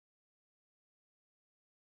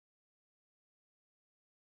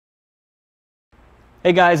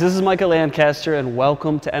Hey guys, this is Micah Lancaster and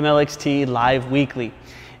welcome to MLXT Live Weekly.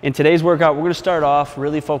 In today's workout, we're going to start off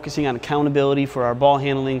really focusing on accountability for our ball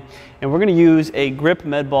handling, and we're going to use a grip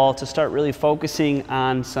med ball to start really focusing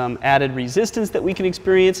on some added resistance that we can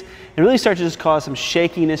experience and really start to just cause some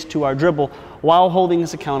shakiness to our dribble while holding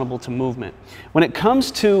us accountable to movement. When it comes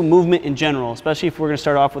to movement in general, especially if we're going to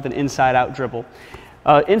start off with an inside-out dribble,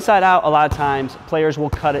 inside out, a lot of times players will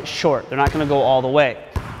cut it short. They're not going to go all the way.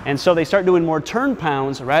 And so they start doing more turn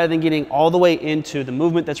pounds rather than getting all the way into the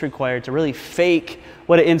movement that's required to really fake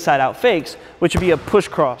what an inside out fakes, which would be a push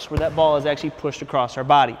cross, where that ball is actually pushed across our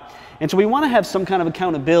body. And so we want to have some kind of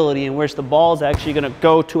accountability in which the ball is actually going to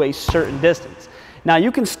go to a certain distance. Now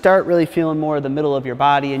you can start really feeling more of the middle of your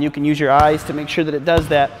body, and you can use your eyes to make sure that it does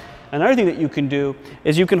that. Another thing that you can do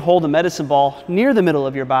is you can hold a medicine ball near the middle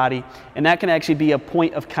of your body, and that can actually be a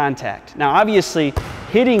point of contact. Now obviously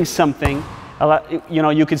hitting something,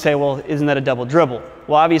 you could say, well, isn't that a double dribble?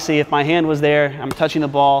 Well, obviously, if my hand was there, I'm touching the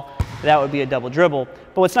ball, that would be a double dribble.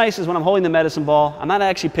 But what's nice is when I'm holding the medicine ball, I'm not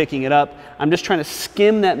actually picking it up. I'm just trying to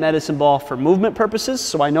skim that medicine ball for movement purposes,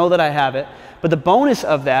 so I know that I have it. But the bonus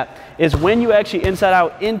of that is when you actually inside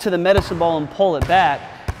out into the medicine ball and pull it back,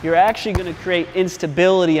 you're actually going to create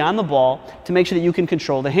instability on the ball to make sure that you can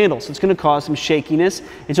control the handle. So it's going to cause some shakiness,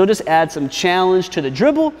 and so it'll just add some challenge to the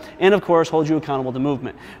dribble and, of course, hold you accountable to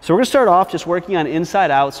movement. So we're going to start off just working on inside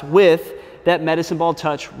outs with that medicine ball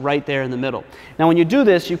touch right there in the middle. Now when you do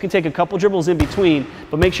this, you can take a couple dribbles in between,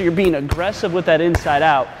 but make sure you're being aggressive with that inside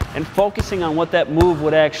out and focusing on what that move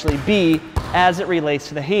would actually be as it relates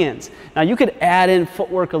to the hands. Now you could add in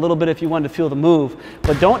footwork a little bit if you wanted to feel the move,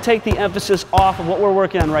 but don't take the emphasis off of what we're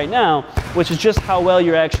working on right now, which is just how well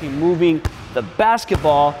you're actually moving the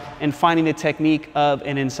basketball and finding the technique of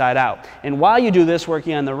an inside out. And while you do this,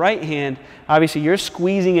 working on the right hand, obviously you're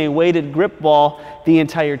squeezing a weighted grip ball the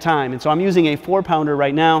entire time. And so I'm using a 4-pounder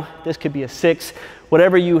right now. This could be a 6.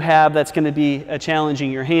 Whatever you have that's going to be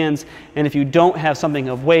challenging your hands. And if you don't have something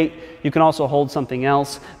of weight, you can also hold something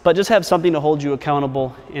else. But just have something to hold you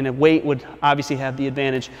accountable, and a weight would obviously have the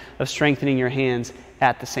advantage of strengthening your hands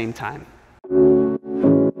at the same time.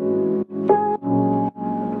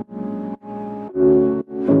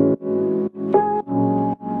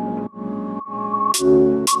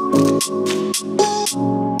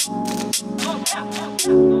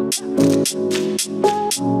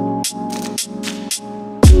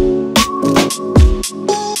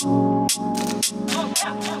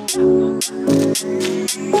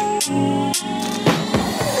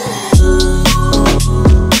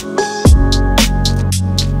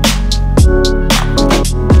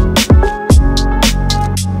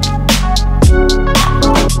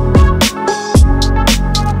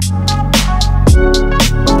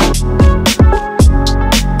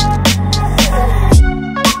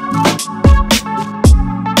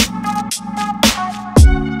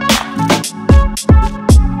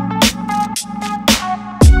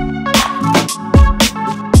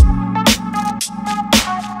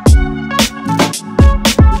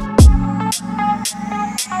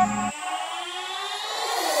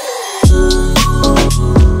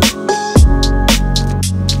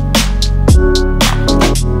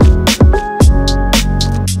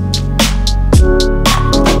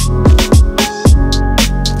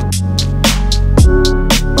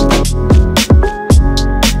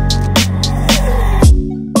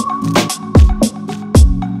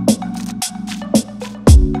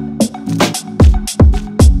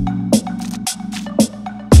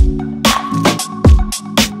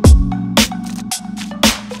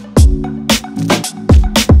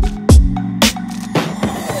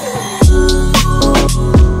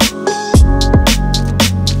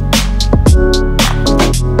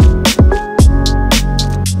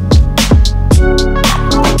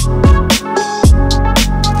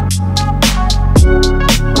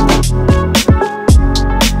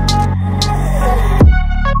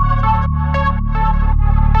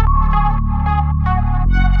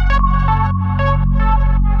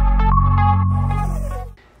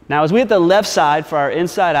 Now as we hit the left side for our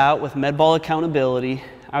inside out with med ball accountability,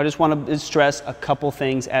 I just want to stress a couple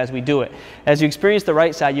things as we do it. As you experience the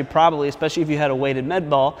right side, you probably, especially if you had a weighted med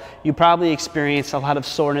ball, you probably experience a lot of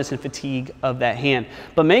soreness and fatigue of that hand.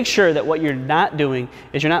 But make sure that what you're not doing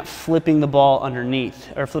is you're not flipping the ball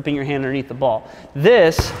underneath or flipping your hand underneath the ball.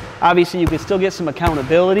 This, obviously you can still get some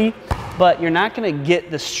accountability, but you're not going to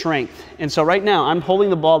get the strength. And so right now I'm holding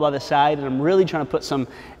the ball by the side and I'm really trying to put some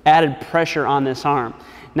added pressure on this arm.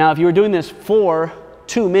 Now if you were doing this 4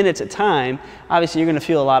 2 minutes at a time, obviously you're going to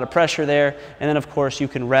feel a lot of pressure there, and then of course you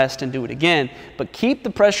can rest and do it again. But keep the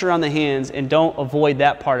pressure on the hands and don't avoid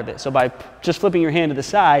that part of it. So by just flipping your hand to the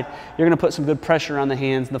side, you're going to put some good pressure on the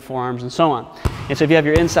hands and the forearms and so on. And so if you have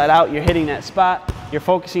your inside out, you're hitting that spot, you're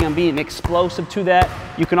focusing on being explosive to that.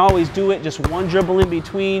 You can always do it just one dribble in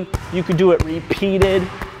between. You could do it repeated.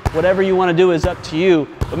 Whatever you want to do is up to you,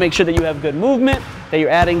 but make sure that you have good movement, that you're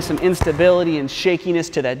adding some instability and shakiness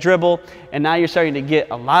to that dribble, and now you're starting to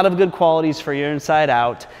get a lot of good qualities for your inside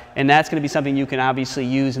out, and that's going to be something you can obviously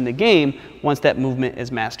use in the game once that movement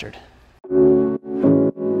is mastered.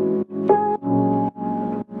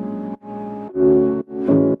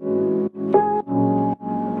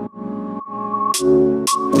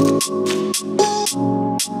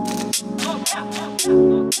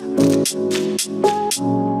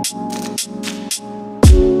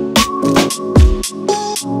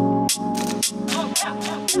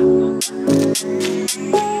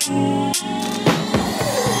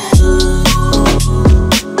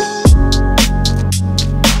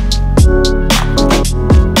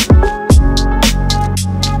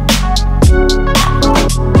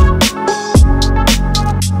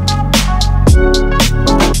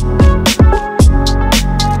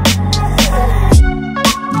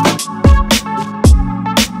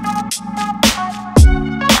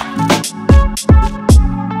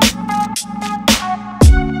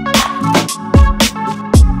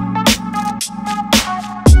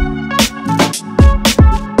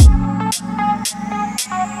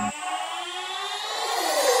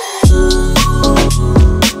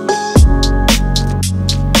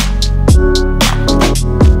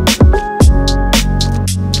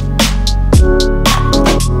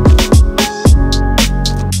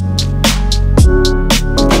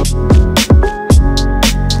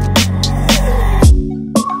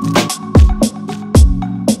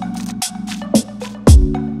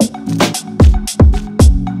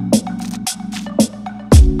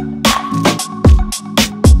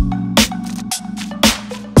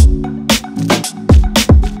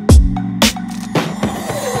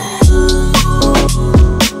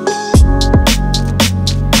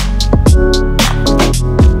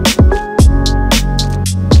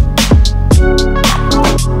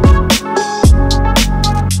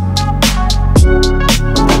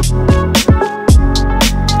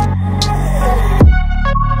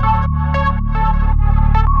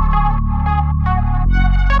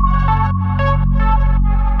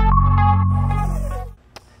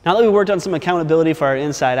 Now that we worked on some accountability for our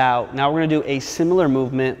inside out, now we're going to do a similar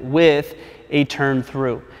movement with a turn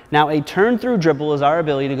through. Now a turn through dribble is our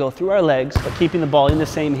ability to go through our legs, but keeping the ball in the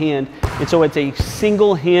same hand. And so it's a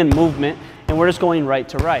single hand movement, and we're just going right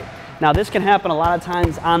to right. Now this can happen a lot of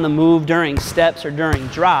times on the move during steps or during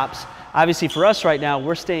drops. Obviously for us right now,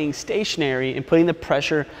 we're staying stationary and putting the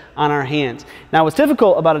pressure on our hands. Now what's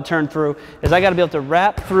difficult about a turn through is I got to be able to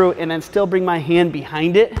wrap through and then still bring my hand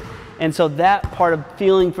behind it. And so that part of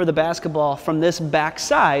feeling for the basketball from this back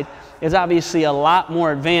side is obviously a lot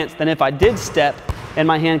more advanced than if I did step and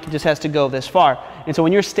my hand just has to go this far. And so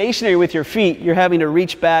when you're stationary with your feet, you're having to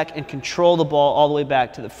reach back and control the ball all the way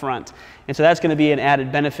back to the front. And so that's going to be an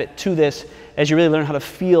added benefit to this as you really learn how to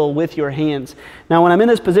feel with your hands. Now when I'm in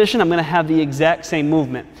this position, I'm going to have the exact same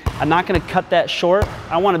movement. I'm not going to cut that short.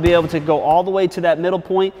 I want to be able to go all the way to that middle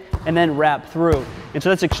point and then wrap through. And so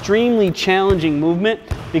that's extremely challenging movement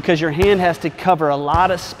because your hand has to cover a lot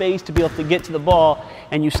of space to be able to get to the ball,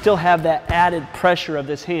 and you still have that added pressure of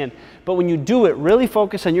this hand. But when you do it, really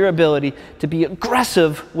focus on your ability to be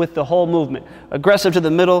aggressive with the whole movement. Aggressive to the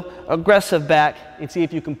middle, aggressive back, and see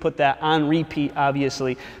if you can put that on repeat,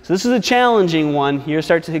 obviously. So this is a challenging one. You'll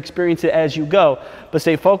start to experience it as you go, but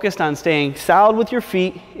stay focused on staying solid with your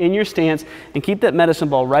feet in your stance and keep that medicine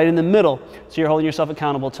ball right in the middle so you're holding yourself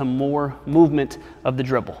accountable to more movement of the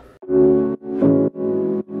dribble.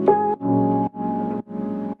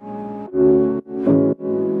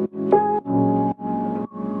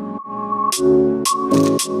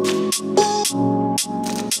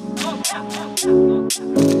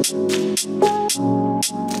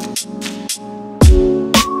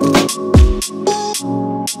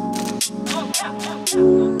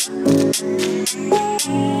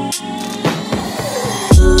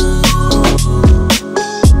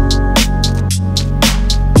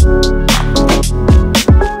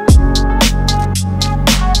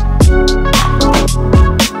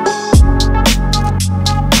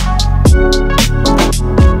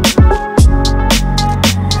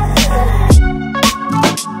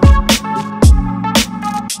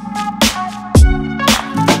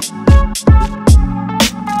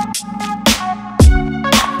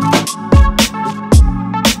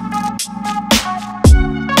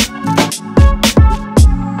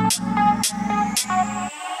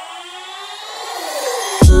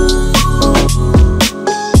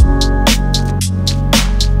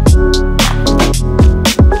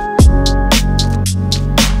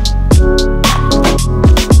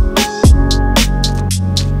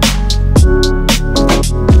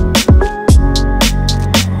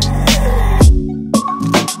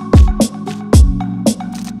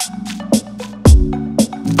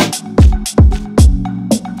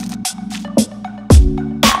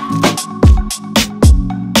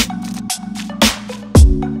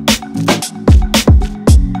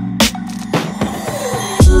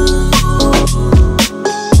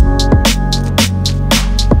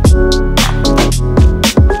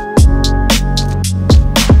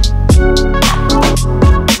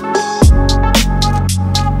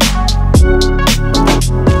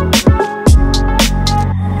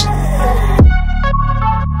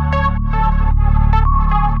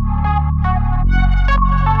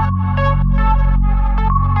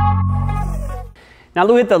 Now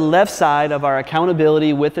look at the left side of our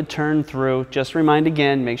accountability with the turn through. Just remind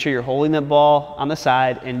again, make sure you're holding the ball on the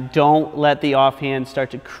side and don't let the offhand start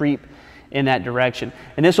to creep in that direction.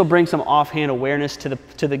 And this will bring some offhand awareness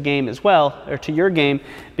to the game as well, or to your game,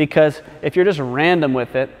 because if you're just random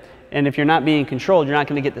with it, and if you're not being controlled, you're not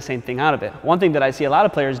going to get the same thing out of it. One thing that I see a lot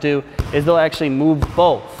of players do is they'll actually move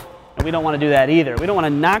both. And we don't want to do that either. We don't want to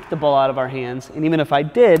knock the ball out of our hands. And even if I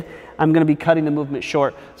did, I'm going to be cutting the movement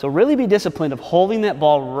short. So really be disciplined of holding that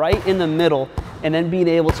ball right in the middle and then being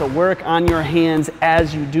able to work on your hands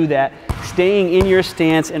as you do that, staying in your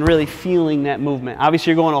stance and really feeling that movement.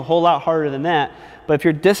 Obviously, you're going a whole lot harder than that. But if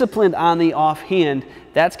you're disciplined on the offhand,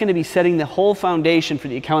 that's going to be setting the whole foundation for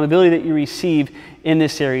the accountability that you receive in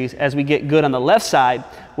this series as we get good on the left side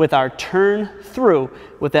with our turn through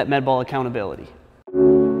with that med ball accountability.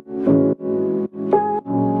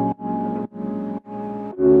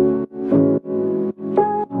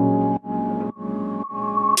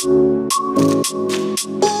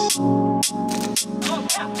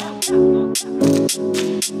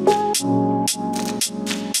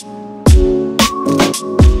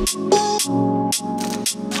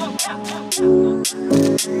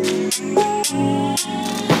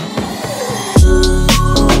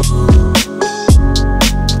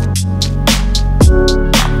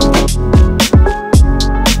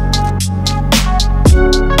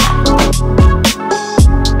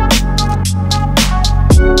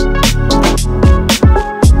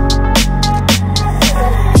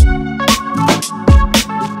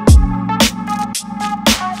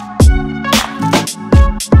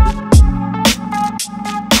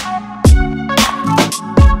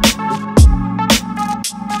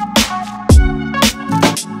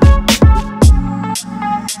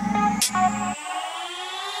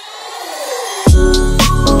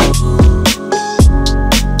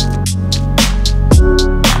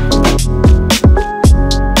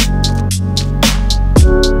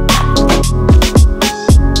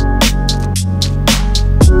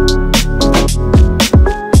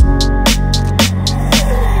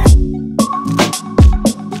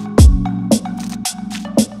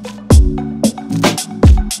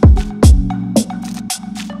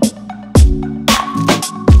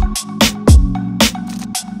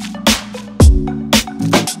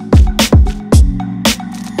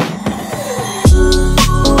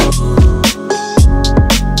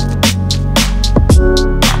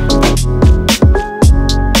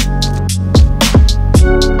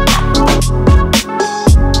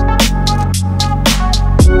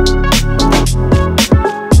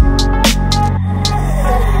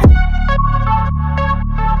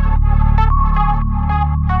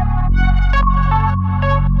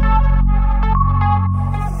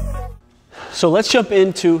 So let's jump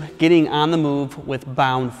into getting on the move with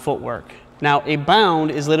bound footwork. Now, a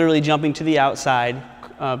bound is literally jumping to the outside,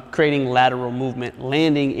 creating lateral movement,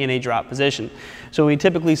 landing in a drop position. So we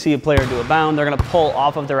typically see a player do a bound, they're going to pull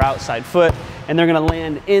off of their outside foot, and they're going to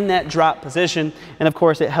land in that drop position. And of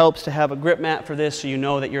course, it helps to have a grip mat for this so you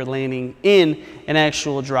know that you're landing in an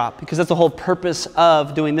actual drop, because that's the whole purpose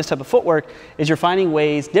of doing this type of footwork, is you're finding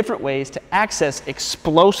ways, different ways to access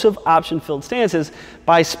explosive option-filled stances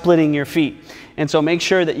by splitting your feet. And so make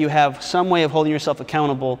sure that you have some way of holding yourself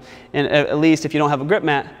accountable, and at least if you don't have a grip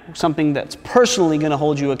mat, something that's personally going to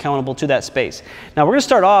hold you accountable to that space. Now we're going to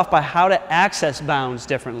start off by how to access bounds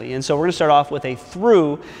differently. And so we're going to start off with a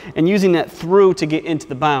through and using that through to get into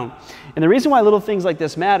the bound. And the reason why little things like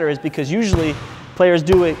this matter is because usually players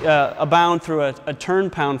do a bound through a turn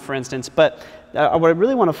pound, for instance, but what I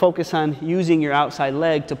really want to focus on using your outside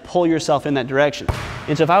leg to pull yourself in that direction.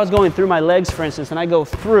 And so if I was going through my legs, for instance, and I go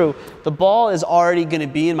through, the ball is already going to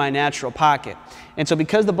be in my natural pocket. And so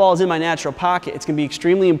because the ball is in my natural pocket, it's going to be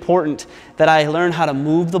extremely important that I learn how to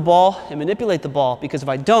move the ball and manipulate the ball, because if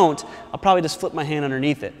I don't, I'll probably just flip my hand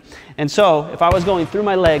underneath it. And so if I was going through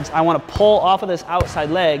my legs, I want to pull off of this outside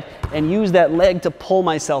leg and use that leg to pull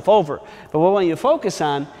myself over. But what I want you to focus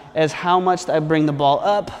on is how much I bring the ball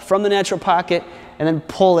up from the natural pocket and then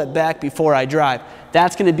pull it back before I drive.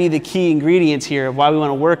 That's going to be the key ingredients here of why we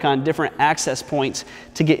want to work on different access points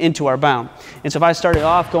to get into our bound. And so if I started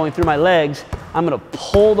off going through my legs, I'm going to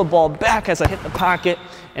pull the ball back as I hit the pocket,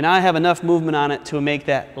 and I have enough movement on it to make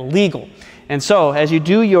that legal. And so as you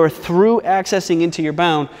do your through accessing into your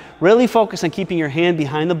bound, really focus on keeping your hand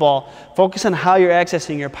behind the ball, focus on how you're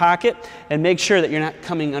accessing your pocket, and make sure that you're not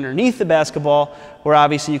coming underneath the basketball where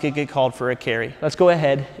obviously you could get called for a carry. Let's go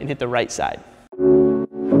ahead and hit the right side.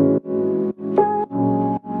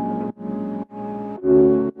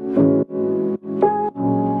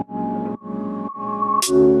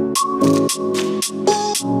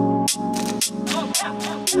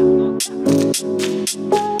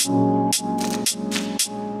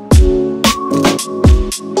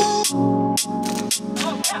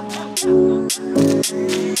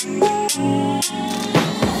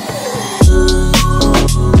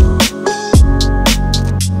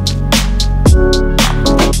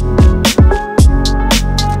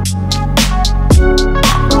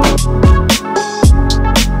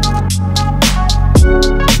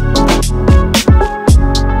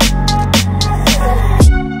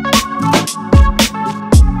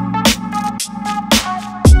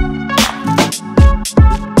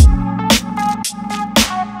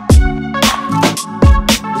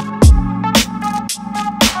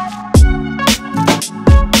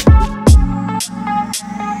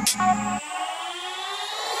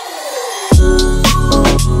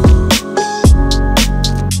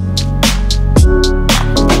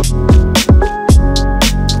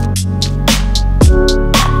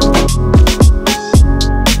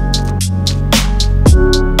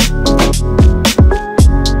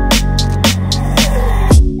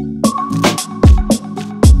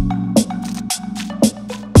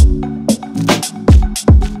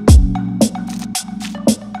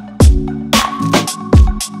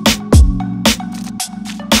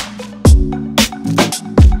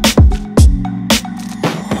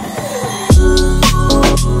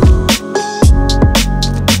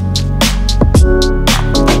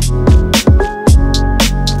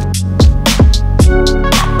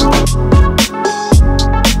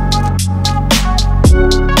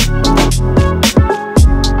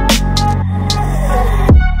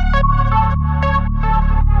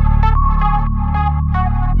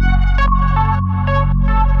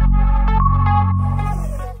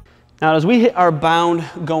 Now, as we hit our bound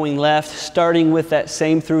going left, starting with that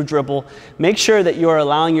same through dribble, make sure that you're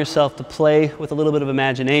allowing yourself to play with a little bit of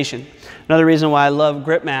imagination. Another reason why I love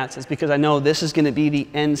grip mats is because I know this is going to be the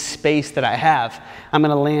end space that I have. I'm going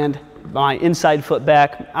to land my inside foot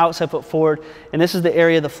back, outside foot forward, and this is the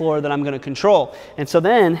area of the floor that I'm going to control. And so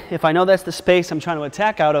then, if I know that's the space I'm trying to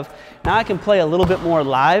attack out of, now I can play a little bit more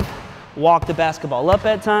live, walk the basketball up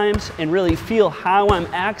at times, and really feel how I'm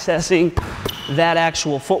accessing that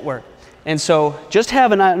actual footwork. And so just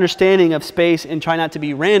have an understanding of space and try not to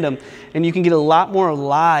be random, and you can get a lot more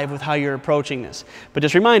live with how you're approaching this. But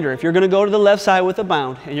just a reminder, if you're going to go to the left side with a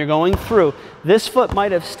bound and you're going through, this foot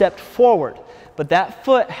might have stepped forward, but that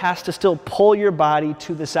foot has to still pull your body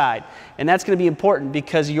to the side. And that's going to be important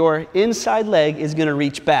because your inside leg is going to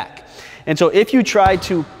reach back. And so if you try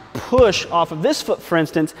to push off of this foot, for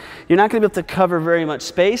instance, you're not going to be able to cover very much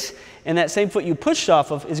space, and that same foot you pushed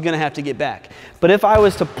off of is going to have to get back. But if I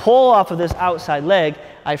was to pull off of this outside leg,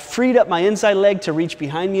 I freed up my inside leg to reach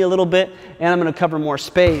behind me a little bit, and I'm going to cover more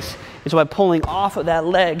space. And so by pulling off of that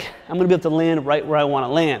leg, I'm going to be able to land right where I want to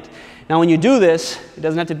land. Now when you do this, it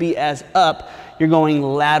doesn't have to be as up, you're going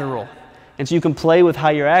lateral. And so you can play with how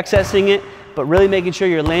you're accessing it, but really making sure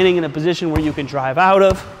you're landing in a position where you can drive out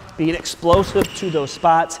of, being explosive to those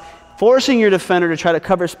spots, forcing your defender to try to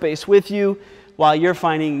cover space with you while you're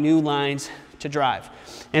finding new lines to drive.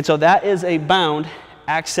 And so that is a bound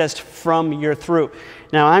accessed from your through.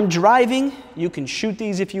 Now I'm driving, you can shoot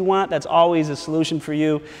these if you want, that's always a solution for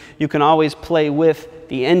you. You can always play with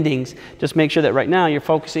the endings. Just make sure that right now you're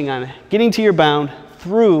focusing on getting to your bound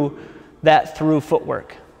through that through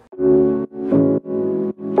footwork.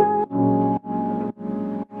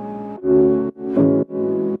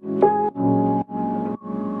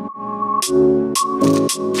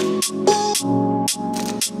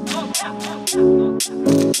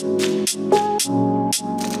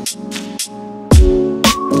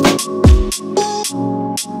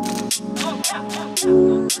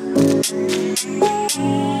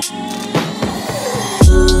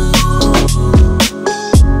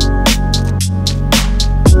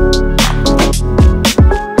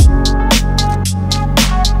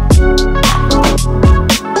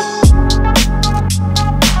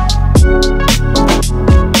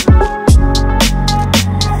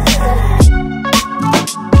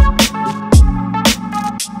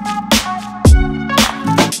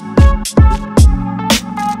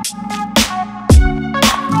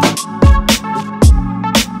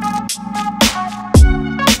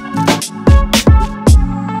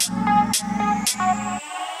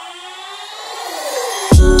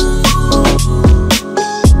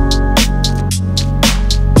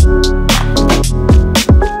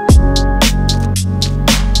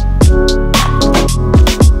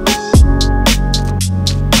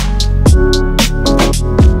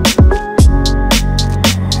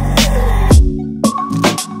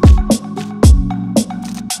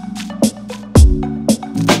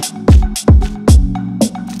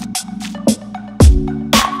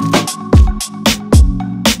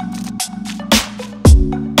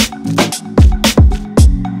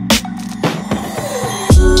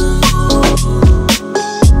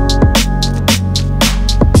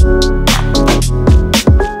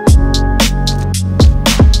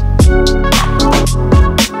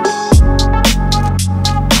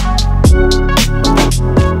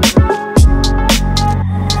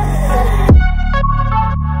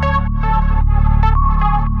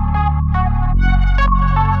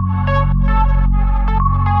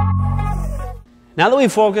 Now that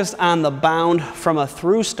we've focused on the bound from a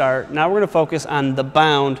through start, now we're going to focus on the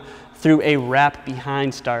bound through a wrap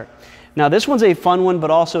behind start. Now this one's a fun one,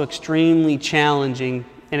 but also extremely challenging,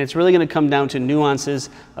 and it's really going to come down to nuances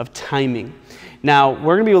of timing. Now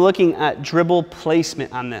we're going to be looking at dribble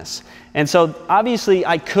placement on this. And so obviously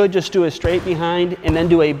I could just do a straight behind and then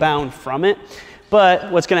do a bound from it.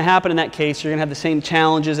 But what's going to happen in that case, you're going to have the same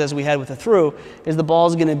challenges as we had with the through, is the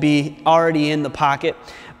ball's going to be already in the pocket.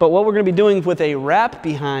 But what we're going to be doing with a wrap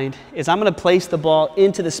behind is I'm going to place the ball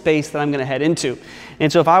into the space that I'm going to head into.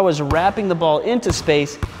 And so if I was wrapping the ball into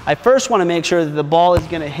space, I first want to make sure that the ball is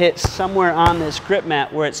going to hit somewhere on this grip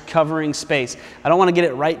mat where it's covering space. I don't want to get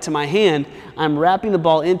it right to my hand. I'm wrapping the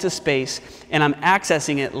ball into space and I'm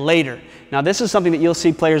accessing it later. Now this is something that you'll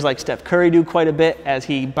see players like Steph Curry do quite a bit as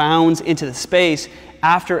he bounds into the space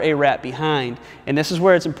after a wrap behind. And this is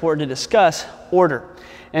where it's important to discuss order.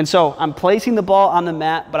 And so I'm placing the ball on the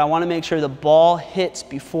mat, but I want to make sure the ball hits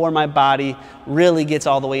before my body really gets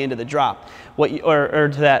all the way into the drop, or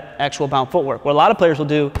to that actual bound footwork. What a lot of players will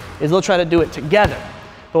do is they'll try to do it together.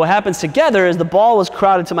 But what happens together is the ball was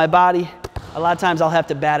crowded to my body. A lot of times I'll have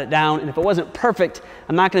to bat it down, and if it wasn't perfect,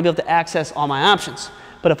 I'm not going to be able to access all my options.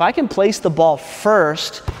 But if I can place the ball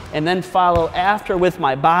first and then follow after with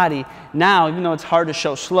my body, now, even though it's hard to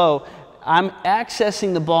show slow, I'm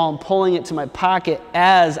accessing the ball and pulling it to my pocket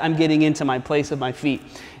as I'm getting into my place of my feet.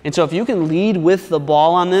 And so if you can lead with the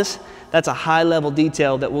ball on this, that's a high level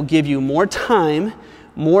detail that will give you more time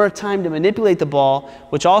to manipulate the ball,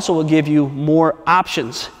 which also will give you more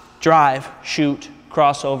options: drive, shoot,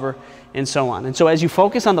 crossover, and so on. And so as you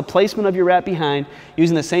focus on the placement of your wrap behind,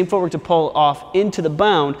 using the same footwork to pull off into the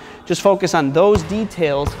bound, just focus on those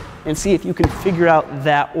details and see if you can figure out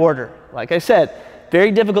that order. Like I said,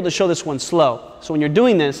 very difficult to show this one slow. So when you're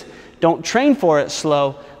doing this, don't train for it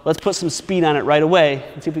slow. Let's put some speed on it right away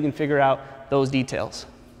and see if we can figure out those details.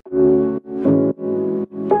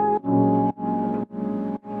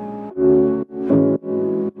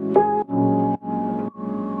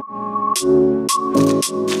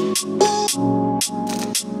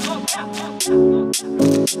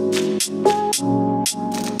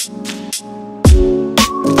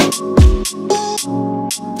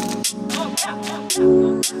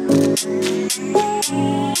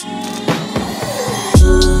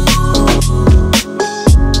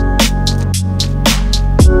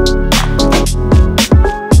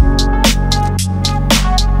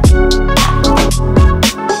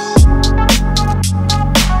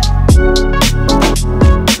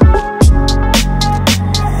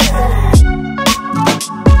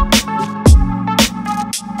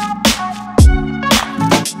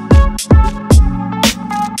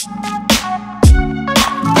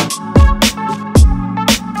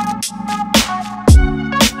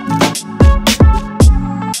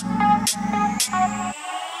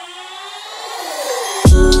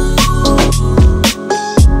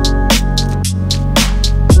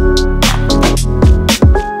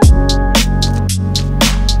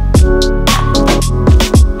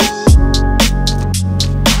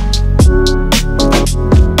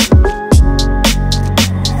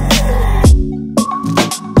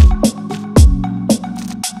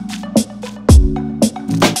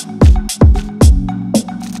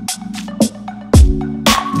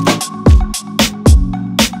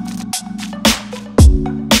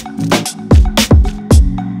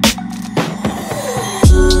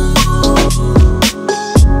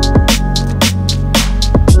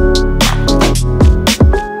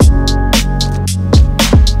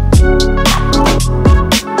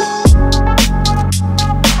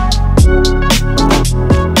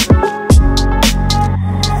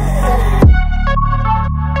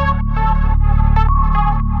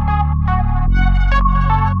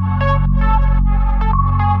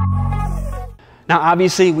 Now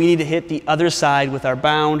obviously we need to hit the other side with our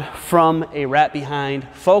bound from a wrap behind,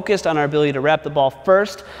 focused on our ability to wrap the ball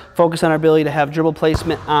first, focused on our ability to have dribble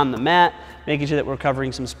placement on the mat, making sure that we're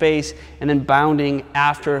covering some space, and then bounding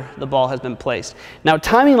after the ball has been placed. Now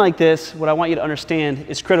timing like this, what I want you to understand,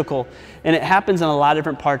 is critical, and it happens in a lot of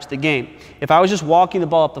different parts of the game. If I was just walking the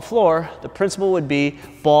ball up the floor, the principle would be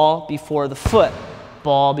ball before the foot.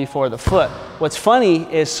 Ball before the foot. What's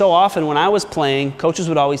funny is so often when I was playing, coaches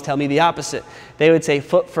would always tell me the opposite. They would say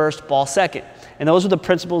foot first, ball second. And those are the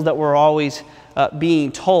principles that we're always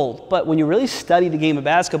being told. But when you really study the game of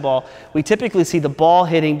basketball, we typically see the ball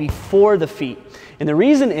hitting before the feet. And the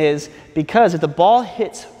reason is because if the ball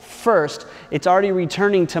hits first, it's already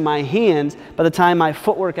returning to my hands by the time my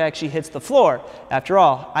footwork actually hits the floor. After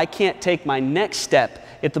all, I can't take my next step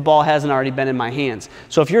if the ball hasn't already been in my hands.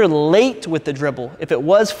 So if you're late with the dribble, if it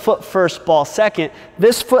was foot first, ball second,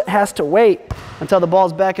 this foot has to wait until the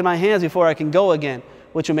ball's back in my hands before I can go again,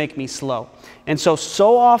 which will make me slow. And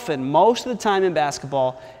so often, most of the time in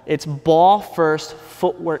basketball, it's ball first,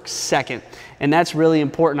 footwork second. And that's really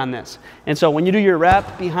important on this. And so when you do your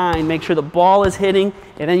wrap behind, make sure the ball is hitting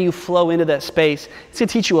and then you flow into that space. It's going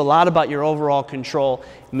to teach you a lot about your overall control.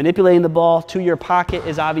 Manipulating the ball to your pocket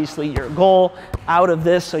is obviously your goal. Out of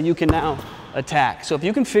this, so you can now attack. So if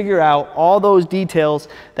you can figure out all those details,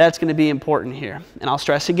 that's going to be important here. And I'll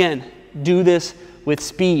stress again, do this with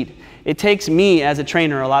speed. It takes me as a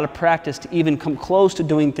trainer a lot of practice to even come close to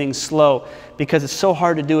doing things slow, because it's so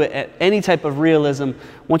hard to do it at any type of realism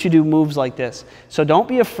once you do moves like this. So don't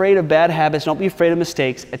be afraid of bad habits, don't be afraid of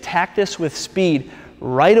mistakes. Attack this with speed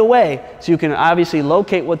right away so you can obviously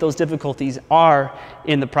locate what those difficulties are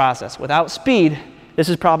in the process. Without speed, this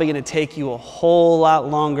is probably going to take you a whole lot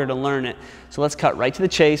longer to learn it. So let's cut right to the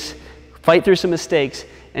chase, fight through some mistakes,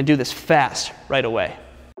 and do this fast right away.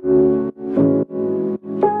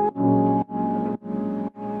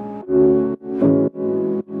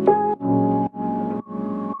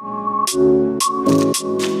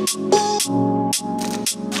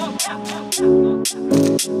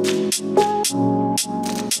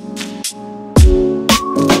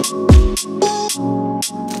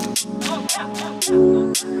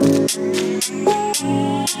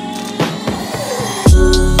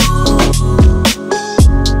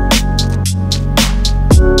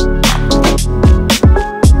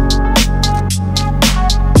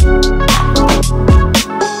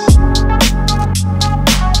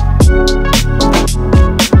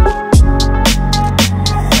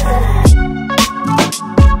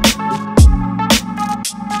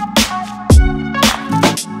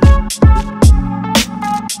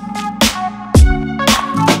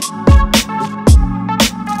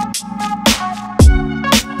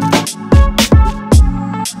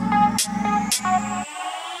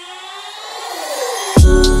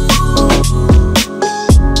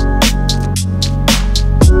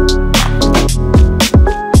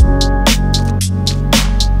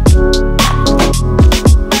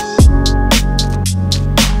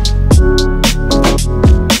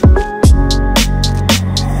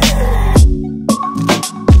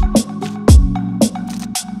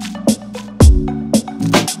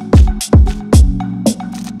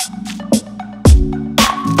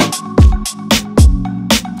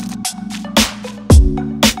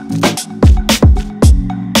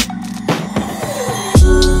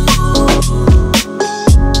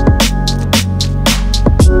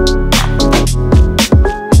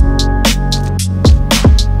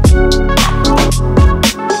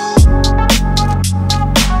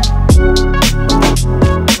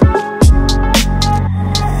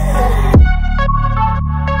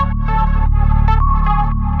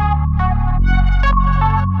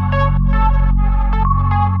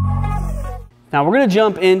 Now we're going to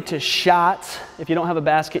jump into shots. If you don't have a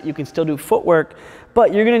basket, you can still do footwork,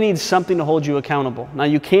 but you're going to need something to hold you accountable. Now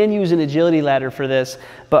you can use an agility ladder for this,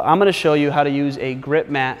 but I'm going to show you how to use a grip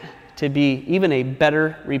mat to be even a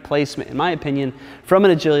better replacement, in my opinion, from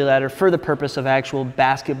an agility ladder for the purpose of actual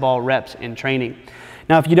basketball reps and training.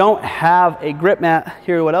 Now if you don't have a grip mat,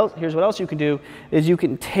 here's what else you can do, is you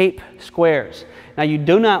can tape squares. Now you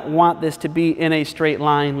do not want this to be in a straight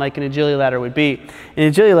line like an agility ladder would be. An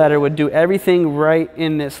agility ladder would do everything right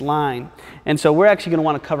in this line. And so we're actually going to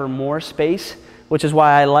want to cover more space, which is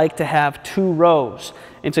why I like to have 2 rows.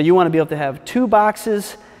 And so you want to be able to have 2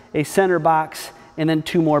 boxes, a center box, and then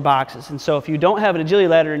 2 more boxes. And so if you don't have an agility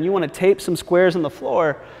ladder and you want to tape some squares on the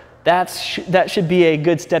floor, that should be a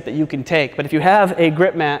good step that you can take. But if you have a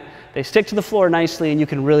grip mat, they stick to the floor nicely and you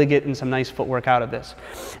can really get in some nice footwork out of this.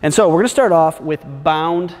 And so we're going to start off with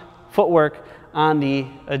bound footwork on the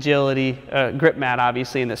agility grip mat,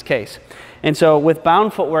 obviously in this case. And so with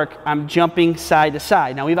bound footwork, I'm jumping side to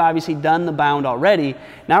side. Now we've obviously done the bound already.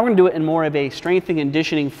 Now we're going to do it in more of a strength and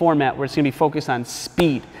conditioning format where it's going to be focused on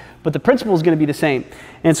speed. But the principle is going to be the same.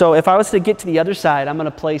 And so if I was to get to the other side, I'm going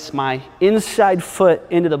to place my inside foot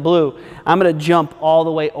into the blue. I'm going to jump all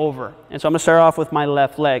the way over. And so I'm going to start off with my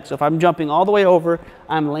left leg. So if I'm jumping all the way over,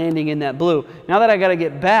 I'm landing in that blue. Now that I got to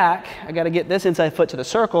get back, I got to get this inside foot to the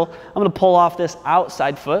circle. I'm going to pull off this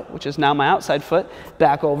outside foot, which is now my outside foot,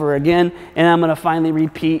 back over again, and I'm going to finally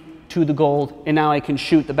repeat to the goal, and now I can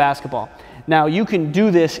shoot the basketball. Now you can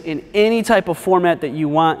do this in any type of format that you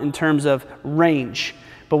want in terms of range.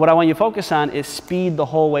 But what I want you to focus on is speed the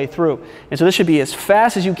whole way through. And so this should be as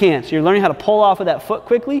fast as you can. So you're learning how to pull off of that foot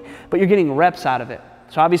quickly, but you're getting reps out of it.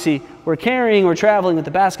 So obviously we're carrying or traveling with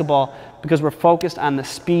the basketball, because we're focused on the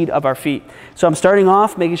speed of our feet. So I'm starting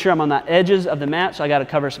off making sure I'm on the edges of the mat, so I got to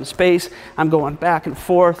cover some space. I'm going back and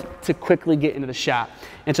forth to quickly get into the shot.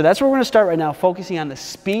 And so that's where we're going to start right now, focusing on the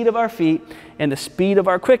speed of our feet and the speed of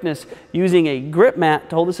our quickness, using a grip mat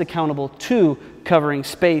to hold us accountable to covering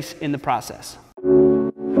space in the process.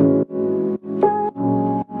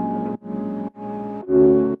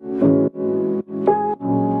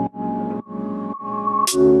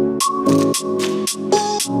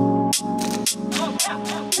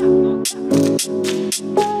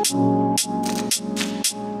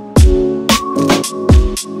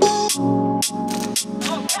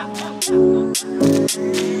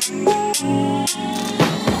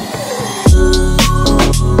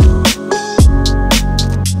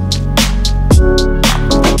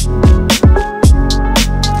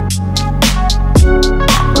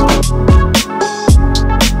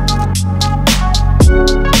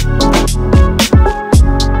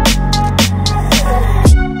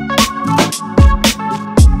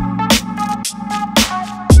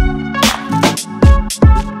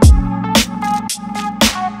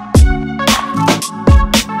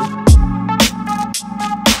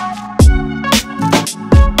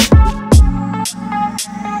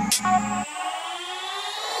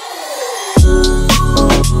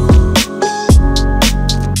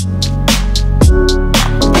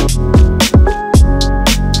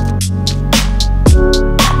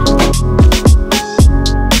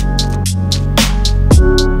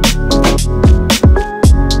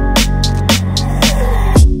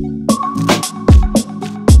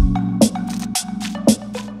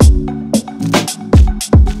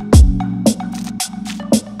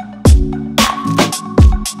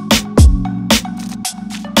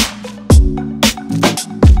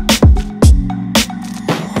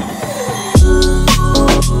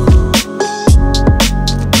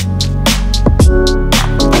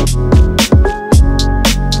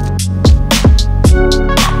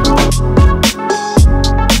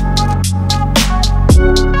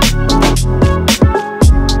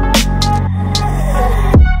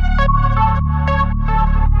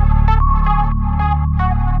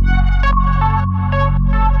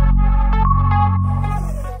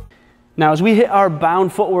 Now, as we hit our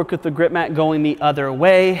bound footwork with the grip mat going the other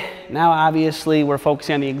way, now obviously we're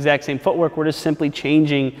focusing on the exact same footwork. We're just simply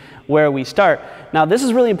changing where we start. Now, this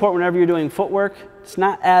is really important whenever you're doing footwork. It's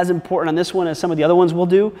not as important on this one as some of the other ones we'll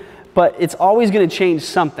do, but it's always going to change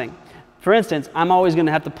something. For instance, I'm always going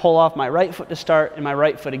to have to pull off my right foot to start and my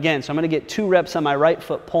right foot again. So I'm going to get 2 reps on my right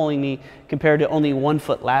foot pulling me compared to only 1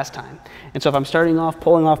 foot last time. And so if I'm starting off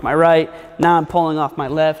pulling off my right, now I'm pulling off my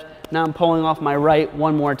left, now I'm pulling off my right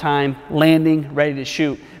one more time, landing, ready to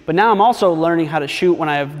shoot. But now I'm also learning how to shoot when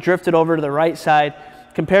I have drifted over to the right side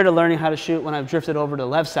compared to learning how to shoot when I've drifted over to the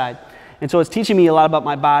left side. And so it's teaching me a lot about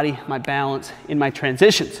my body, my balance, in my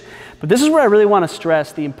transitions. But this is where I really want to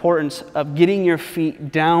stress the importance of getting your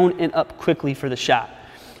feet down and up quickly for the shot.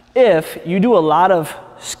 If you do a lot of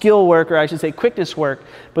skill work, or I should say quickness work,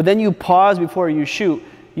 but then you pause before you shoot,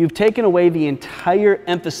 you've taken away the entire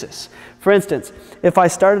emphasis. For instance, if I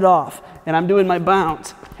started off and I'm doing my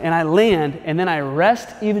bounce and I land and then I rest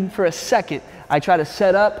even for a second, I try to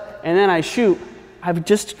set up and then I shoot, I've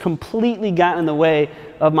just completely gotten in the way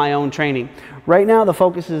of my own training. Right now, the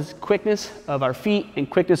focus is quickness of our feet and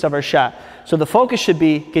quickness of our shot. So the focus should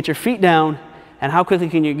be get your feet down and how quickly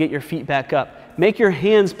can you get your feet back up. Make your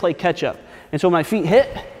hands play catch up. And so when my feet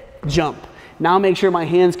hit, jump. Now make sure my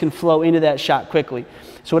hands can flow into that shot quickly.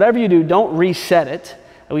 So whatever you do, don't reset it.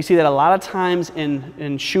 And we see that a lot of times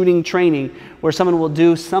in shooting training where someone will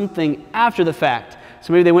do something after the fact.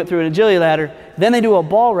 So maybe they went through an agility ladder, then they do a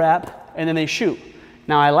ball wrap, and then they shoot.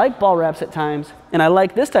 Now, I like ball wraps at times, and I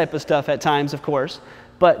like this type of stuff at times, of course,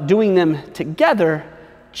 but doing them together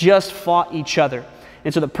just fought each other.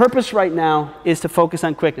 And so the purpose right now is to focus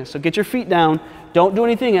on quickness. So get your feet down, don't do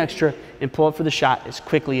anything extra, and pull up for the shot as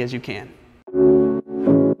quickly as you can.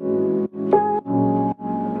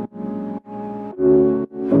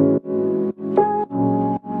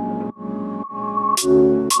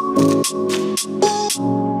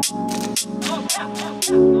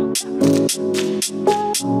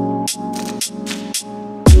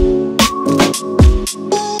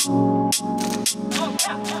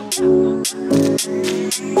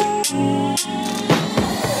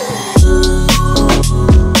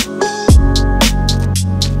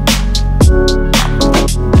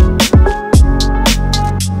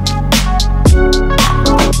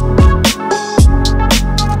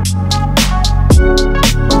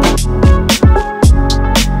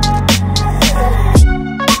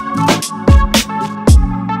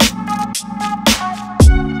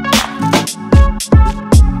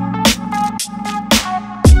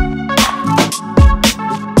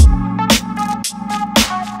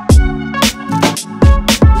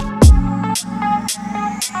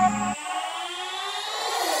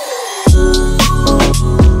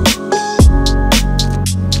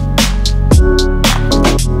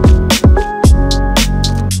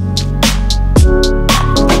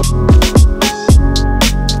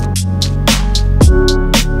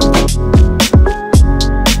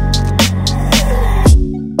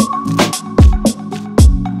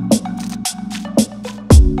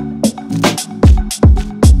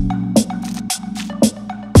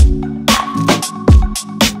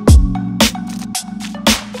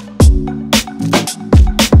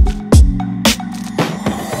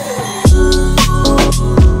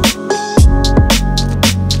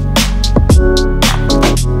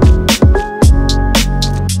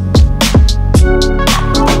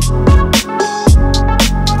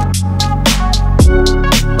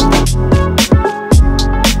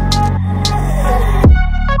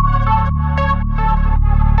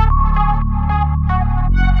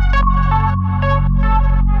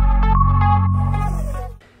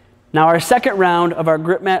 Now our second round of our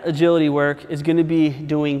Gripmat agility work is going to be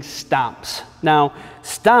doing stomps. Now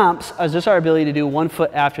stomps is just our ability to do one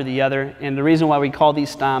foot after the other, and the reason why we call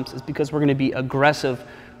these stomps is because we're going to be aggressive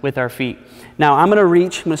with our feet. Now I'm going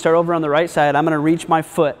to start over on the right side. I'm going to reach my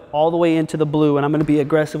foot all the way into the blue, and I'm going to be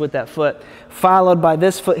aggressive with that foot, followed by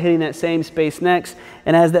this foot hitting that same space next,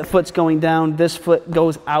 and as that foot's going down, this foot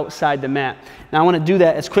goes outside the mat. Now I want to do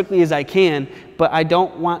that as quickly as I can, but I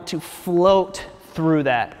don't want to float through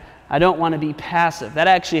that. I don't want to be passive. That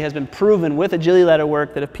actually has been proven with agility ladder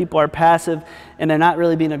work that if people are passive and they're not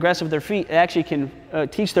really being aggressive with their feet, it actually can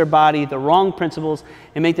teach their body the wrong principles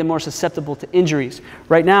and make them more susceptible to injuries.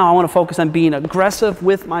 Right now, I want to focus on being aggressive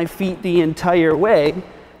with my feet the entire way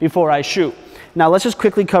before I shoot. Now, let's just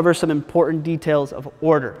quickly cover some important details of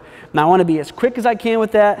order. Now, I want to be as quick as I can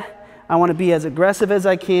with that. I want to be as aggressive as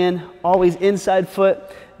I can, always inside foot,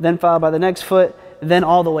 then followed by the next foot, then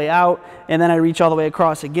all the way out, and then I reach all the way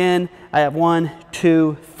across again. I have 1,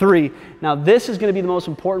 2, 3. Now this is going to be the most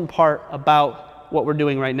important part about what we're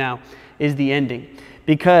doing right now, is the ending.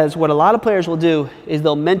 Because what a lot of players will do is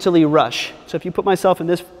they'll mentally rush. So if you put myself in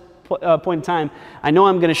this point in time, I know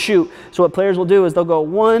I'm going to shoot. So what players will do is they'll go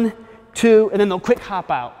 1, 2, and then they'll quick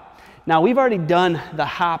hop out. Now we've already done the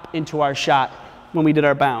hop into our shot when we did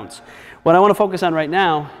our bounds. What I want to focus on right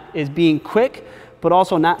now is being quick, but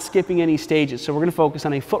also not skipping any stages. So we're going to focus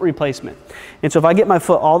on a foot replacement. And so if I get my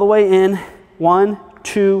foot all the way in, 1,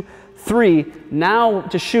 2, 3, now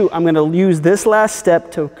to shoot, I'm going to use this last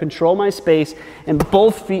step to control my space, and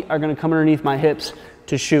both feet are going to come underneath my hips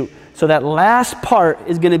to shoot. So that last part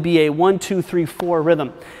is going to be a 1, 2, 3, 4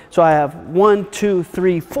 rhythm. So I have 1, 2,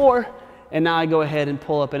 3, 4, and now I go ahead and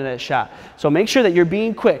pull up into that shot. So make sure that you're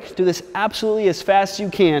being quick. Do this absolutely as fast as you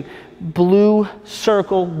can. Blue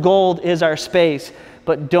circle, gold is our space,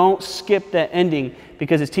 but don't skip that ending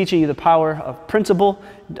because it's teaching you the power of principle,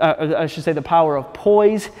 I should say the power of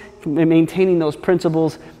poise, maintaining those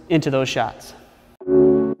principles into those shots.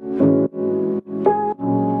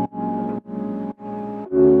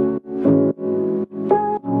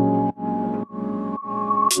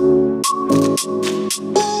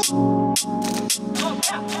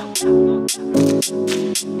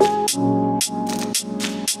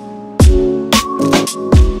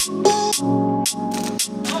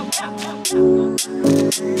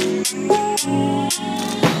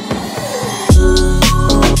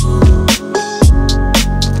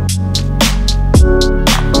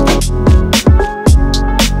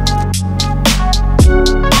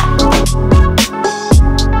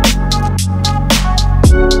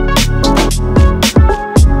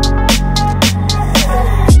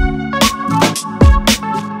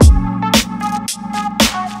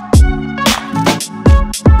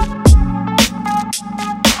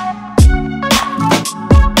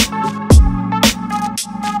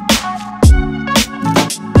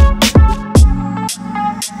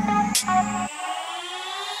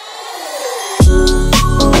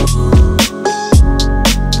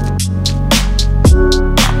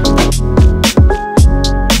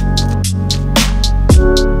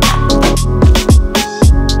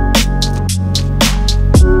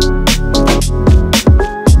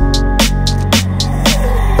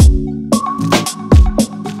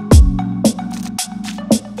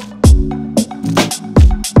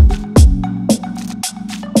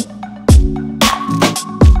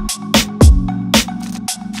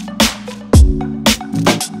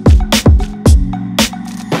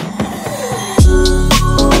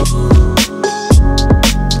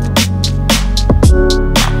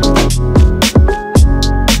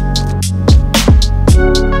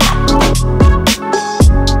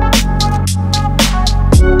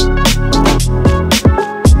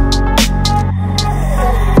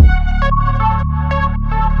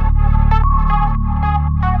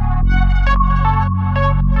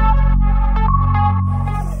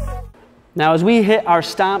 Now as we hit our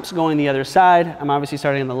stomps going the other side, I'm obviously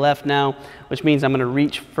starting on the left now, which means I'm going to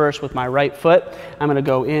reach first with my right foot. I'm going to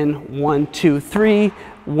go in 1, 2, 3,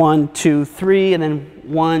 1, 2, 3, and then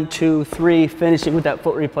 1, 2, 3, finishing with that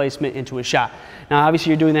foot replacement into a shot. Now obviously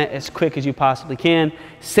you're doing that as quick as you possibly can.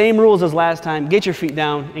 Same rules as last time, get your feet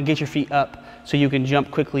down and get your feet up so you can jump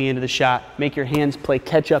quickly into the shot, make your hands play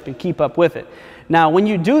catch up and keep up with it. Now when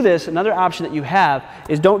you do this, another option that you have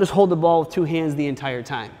is don't just hold the ball with two hands the entire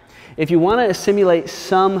time. If you want to simulate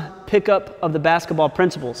some pickup of the basketball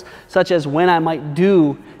principles, such as when I might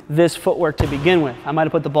do this footwork to begin with. I might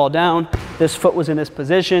have put the ball down, this foot was in this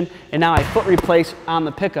position, and now I foot replace on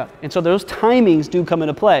the pickup. And so those timings do come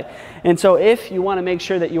into play. And so if you want to make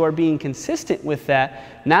sure that you are being consistent with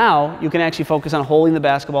that, now you can actually focus on holding the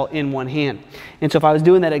basketball in one hand. And so if I was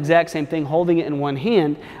doing that exact same thing, holding it in one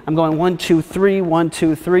hand, I'm going 1, 2, 3, 1,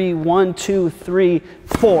 2, 3, 1, 2, 3,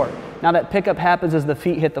 4. Now that pickup happens as the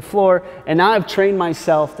feet hit the floor, and now I've trained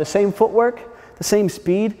myself the same footwork, the same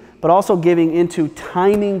speed, but also giving into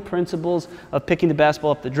timing principles of picking the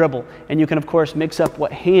basketball up the dribble. And you can, of course, mix up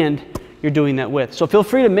what hand you're doing that with. So feel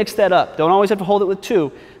free to mix that up. Don't always have to hold it with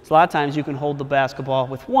two. So a lot of times you can hold the basketball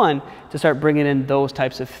with one to start bringing in those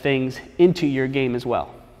types of things into your game as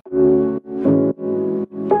well.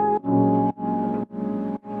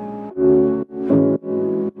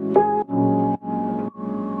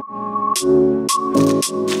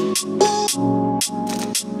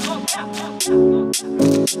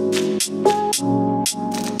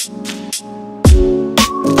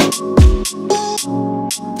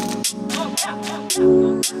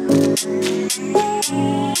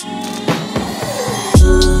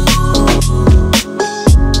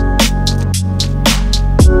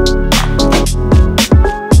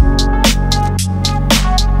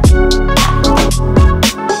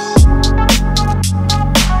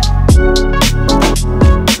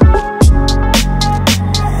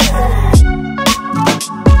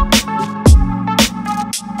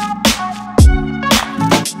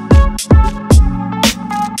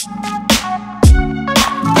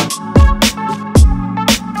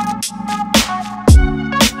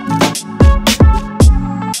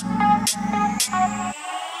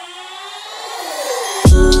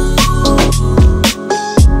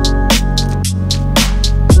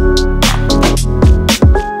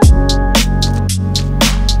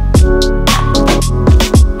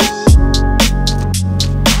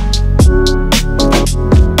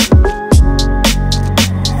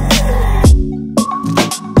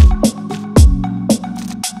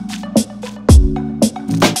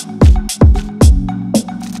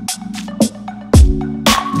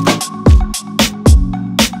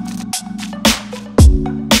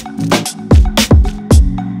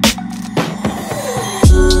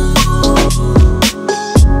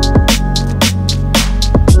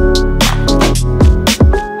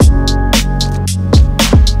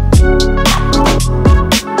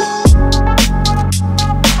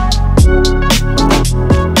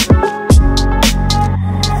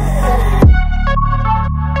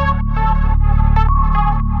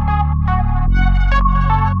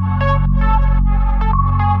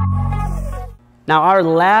 Now our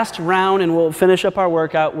last round, and we'll finish up our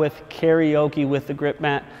workout with karaoke with the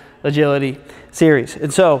Gripmat Agility series.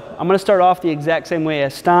 And so I'm going to start off the exact same way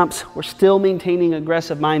as stomps. We're still maintaining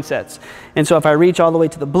aggressive mindsets. And so if I reach all the way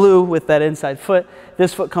to the blue with that inside foot,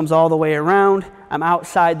 this foot comes all the way around. I'm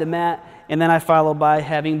outside the mat, and then I follow by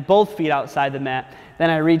having both feet outside the mat. Then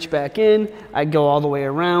I reach back in, I go all the way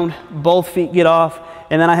around, both feet get off,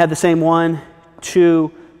 and then I have the same 1,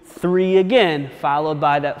 2, 3 again, followed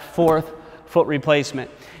by that fourth foot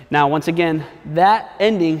replacement. Now, once again, that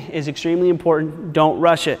ending is extremely important. Don't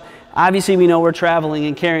rush it. Obviously, we know we're traveling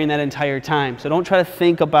and carrying that entire time, so don't try to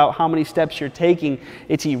think about how many steps you're taking.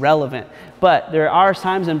 It's irrelevant. But there are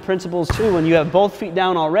times and principles too when you have both feet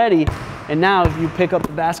down already, and now you pick up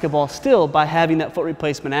the basketball still by having that foot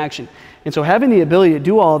replacement action. And so having the ability to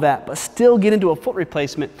do all of that, but still get into a foot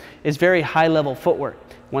replacement is very high-level footwork.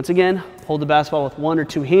 Once again, hold the basketball with 1 or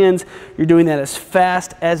 2 hands. You're doing that as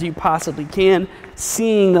fast as you possibly can,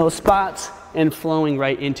 seeing those spots and flowing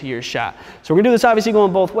right into your shot. So we're gonna do this obviously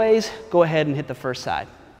going both ways. Go ahead and hit the first side.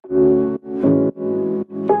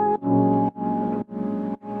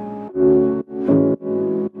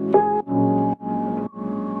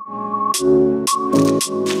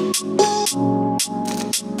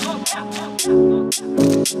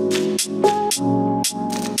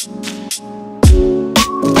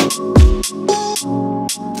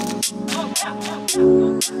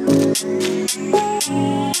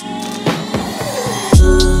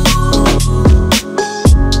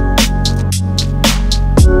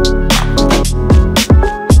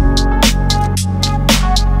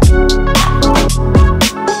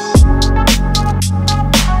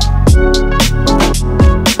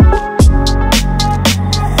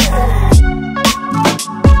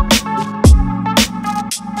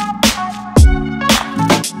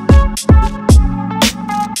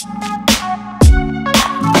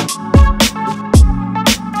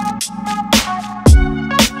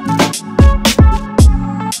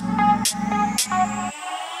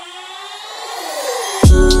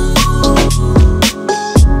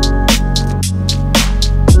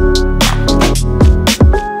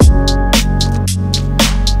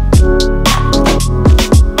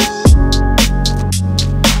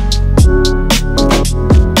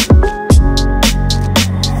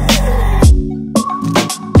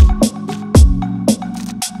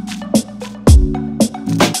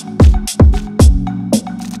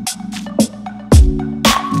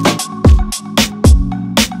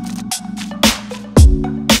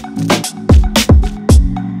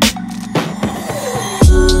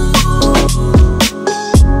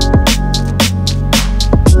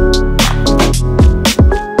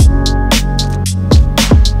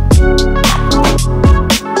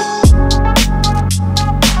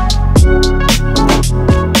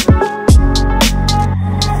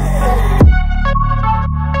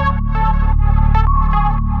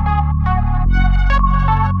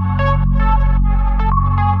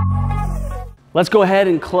 Let's go ahead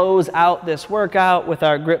and close out this workout with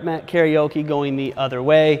our Gripmat karaoke going the other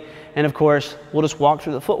way. And of course, we'll just walk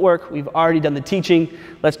through the footwork. We've already done the teaching.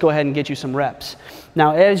 Let's go ahead and get you some reps.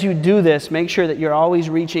 Now, as you do this, make sure that you're always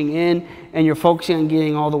reaching in and you're focusing on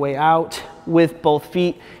getting all the way out with both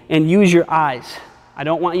feet, and use your eyes. I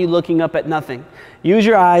don't want you looking up at nothing. Use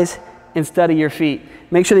your eyes and study your feet.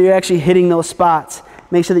 Make sure that you're actually hitting those spots.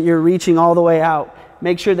 Make sure that you're reaching all the way out.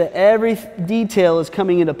 Make sure that every detail is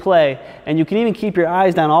coming into play, and you can even keep your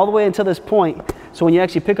eyes down all the way until this point. So when you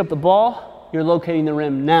actually pick up the ball, you're locating the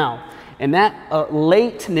rim now. And that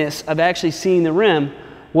lateness of actually seeing the rim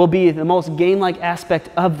will be the most game-like aspect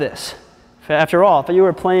of this. After all, if you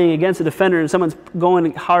were playing against a defender and someone's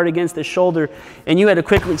going hard against the shoulder and you had to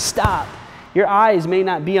quickly stop, your eyes may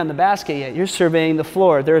not be on the basket yet. You're surveying the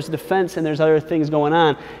floor. There's defense and there's other things going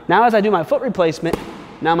on. Now as I do my foot replacement,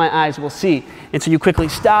 now my eyes will see. And so you quickly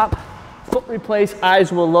stop, foot replace,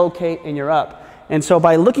 eyes will locate, and you're up. And so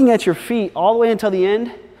by looking at your feet all the way until the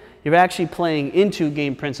end, you're actually playing into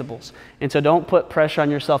game principles. And so don't put pressure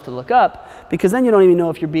on yourself to look up, because then you don't even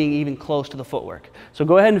know if you're being even close to the footwork. So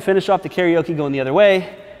go ahead and finish off the karaoke going the other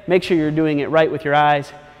way. Make sure you're doing it right with your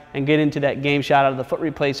eyes and get into that game shot out of the foot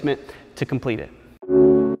replacement to complete it.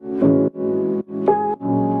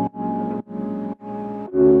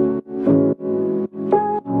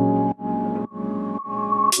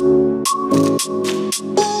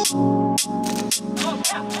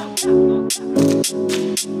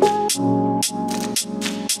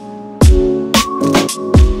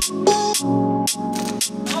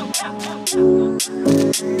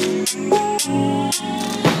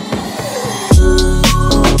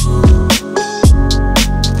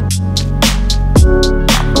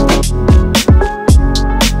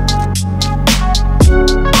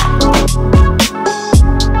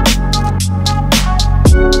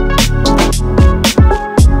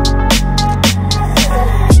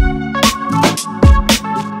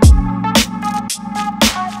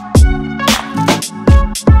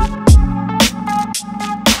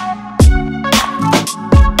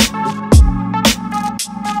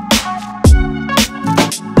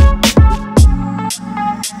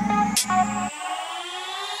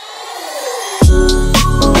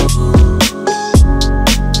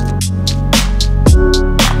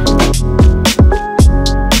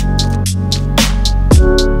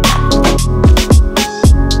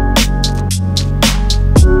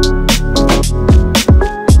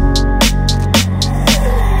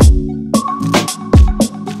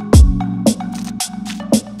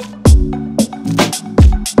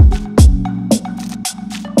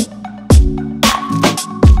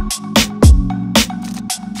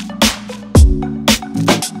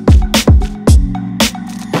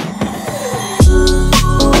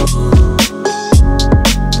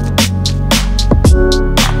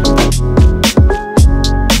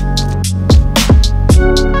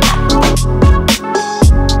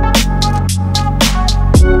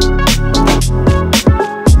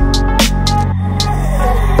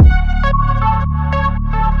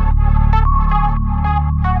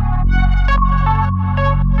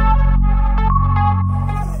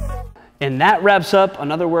 And that wraps up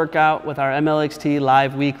another workout with our MLXT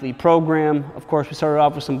Live Weekly program. Of course, we started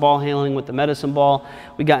off with some ball handling with the medicine ball.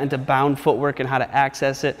 We got into bound footwork and how to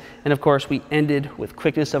access it. And of course, we ended with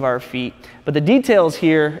quickness of our feet. But the details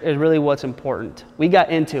here is really what's important. We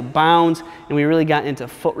got into bounds and we really got into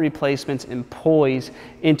foot replacements and poise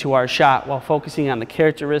into our shot while focusing on the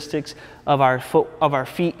characteristics of our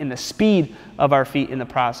feet and the speed of our feet in the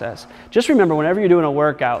process. Just remember, whenever you're doing a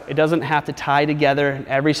workout, it doesn't have to tie together in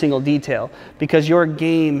every single detail, because your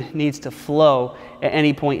game needs to flow at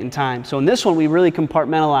any point in time. So in this one, we really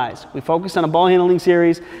compartmentalized. We focused on a ball handling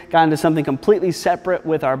series, got into something completely separate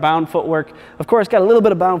with our bound footwork. Of course, got a little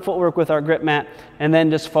bit of bound footwork with our Gripmat, and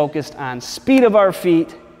then just focused on speed of our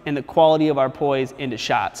feet and the quality of our poise into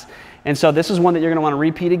shots. And so this is one that you're gonna wanna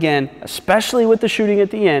repeat again, especially with the shooting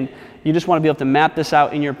at the end. You just want to be able to map this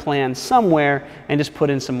out in your plan somewhere and just put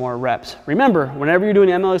in some more reps. Remember, whenever you're doing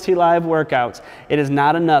MLXT Live workouts, it is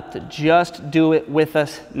not enough to just do it with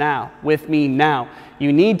us now, with me now.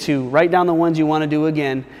 You need to write down the ones you want to do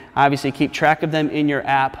again. Obviously, keep track of them in your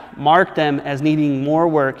app, mark them as needing more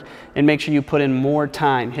work, and make sure you put in more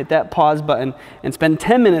time. Hit that pause button and spend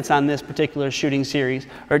 10 minutes on this particular shooting series,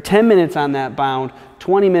 or 10 minutes on that bound,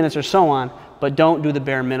 20 minutes or so on, but don't do the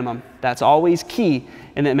bare minimum. That's always key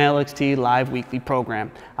in the MLXT Live Weekly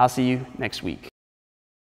program. I'll see you next week.